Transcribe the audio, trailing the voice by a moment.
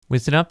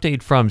With an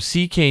update from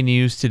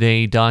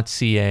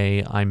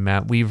cknewstoday.ca, I'm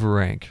Matt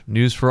Weaverank.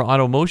 News for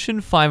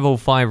Automotion,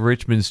 505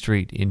 Richmond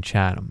Street in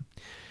Chatham.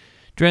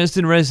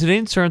 Dresden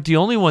residents aren't the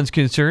only ones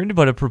concerned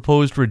about a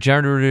proposed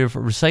regenerative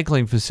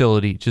recycling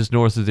facility just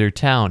north of their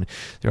town.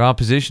 Their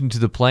opposition to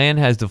the plan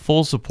has the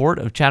full support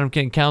of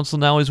Chatham-Kent Council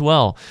now as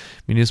well.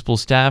 Municipal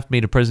staff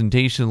made a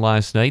presentation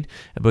last night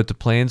about the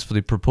plans for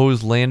the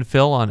proposed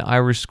landfill on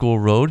Irish School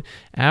Road.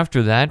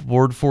 After that,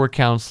 Ward 4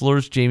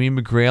 councillors Jamie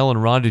McGrail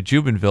and Rhonda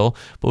Jubinville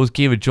both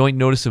gave a joint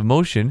notice of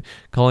motion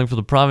calling for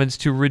the province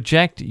to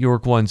reject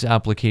York 1's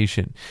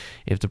application.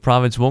 If the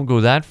province won't go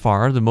that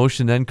far, the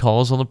motion then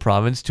calls on the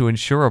province to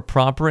ensure a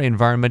proper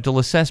environmental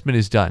assessment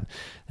is done.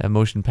 That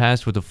motion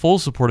passed with the full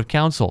support of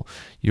council.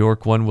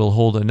 York 1 will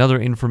hold another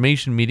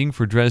information meeting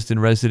for Dresden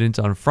residents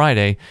on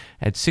Friday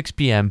at 6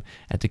 p.m.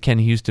 at the Ken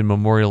Houston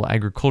Memorial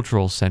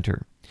Agricultural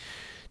Center.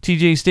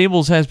 TJ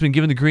Stables has been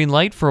given the green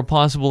light for a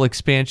possible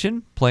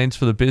expansion. Plans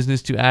for the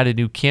business to add a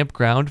new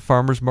campground,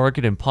 farmers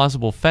market, and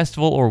possible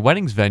festival or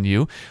weddings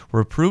venue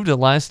were approved at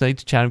last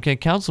night's Chatham-Kent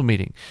Council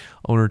meeting.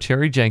 Owner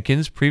Terry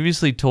Jenkins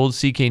previously told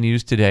CK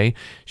News Today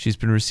she's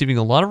been receiving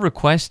a lot of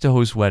requests to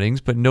host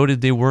weddings, but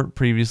noted they weren't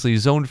previously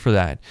zoned for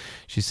that.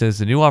 She says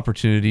the new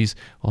opportunities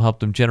will help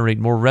them generate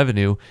more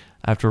revenue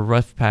after a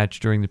rough patch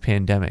during the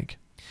pandemic.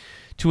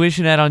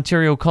 Tuition at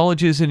Ontario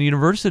colleges and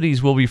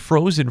universities will be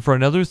frozen for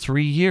another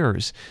 3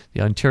 years.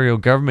 The Ontario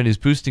government is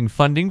boosting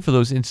funding for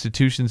those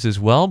institutions as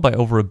well by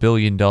over $1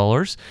 billion.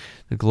 The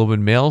Globe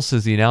and Mail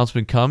says the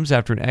announcement comes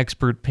after an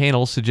expert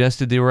panel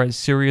suggested they were at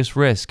serious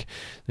risk.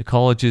 The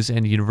colleges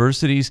and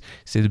universities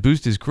say the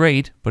boost is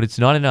great, but it's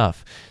not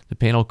enough. The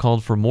panel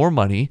called for more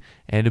money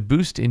and a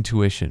boost in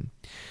tuition.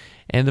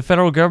 And the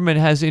federal government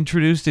has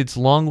introduced its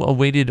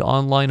long-awaited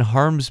online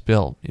harms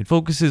bill. It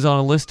focuses on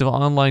a list of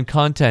online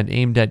content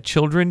aimed at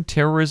children,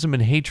 terrorism,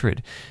 and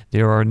hatred.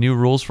 There are new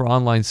rules for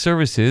online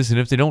services, and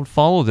if they don't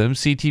follow them,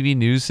 CTV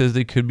News says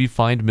they could be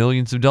fined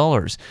millions of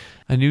dollars.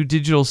 A new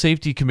digital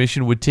safety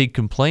commission would take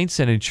complaints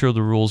and ensure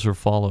the rules are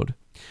followed.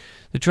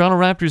 The Toronto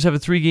Raptors have a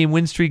 3-game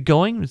win streak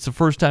going. It's the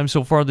first time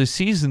so far this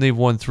season they've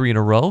won 3 in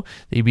a row.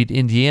 They beat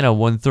Indiana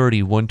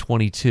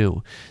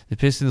 130-122. The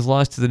Pistons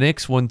lost to the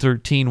Knicks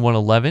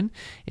 113-111.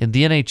 In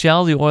the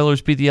NHL, the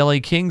Oilers beat the LA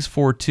Kings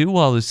 4-2,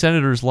 while the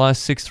Senators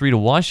lost 6-3 to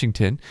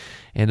Washington.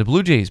 And the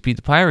Blue Jays beat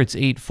the Pirates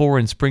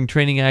 8-4 in spring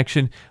training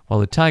action, while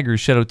the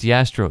Tigers shut out the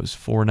Astros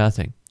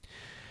 4-0.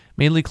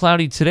 Mainly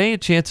cloudy today, a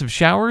chance of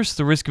showers,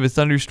 the risk of a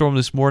thunderstorm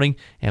this morning,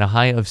 and a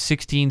high of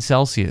 16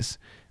 Celsius.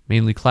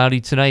 Mainly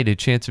cloudy tonight, a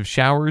chance of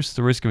showers,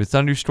 the risk of a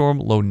thunderstorm,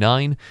 low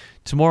 9.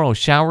 Tomorrow,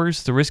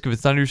 showers, the risk of a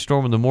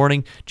thunderstorm in the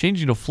morning,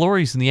 changing to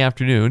flurries in the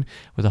afternoon,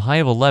 with a high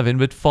of 11,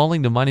 but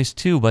falling to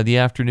 -2 by the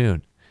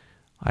afternoon.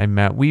 I'm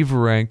Matt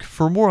Weaverank.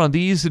 For more on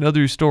these and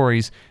other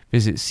stories,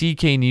 visit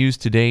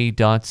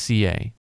cknewstoday.ca.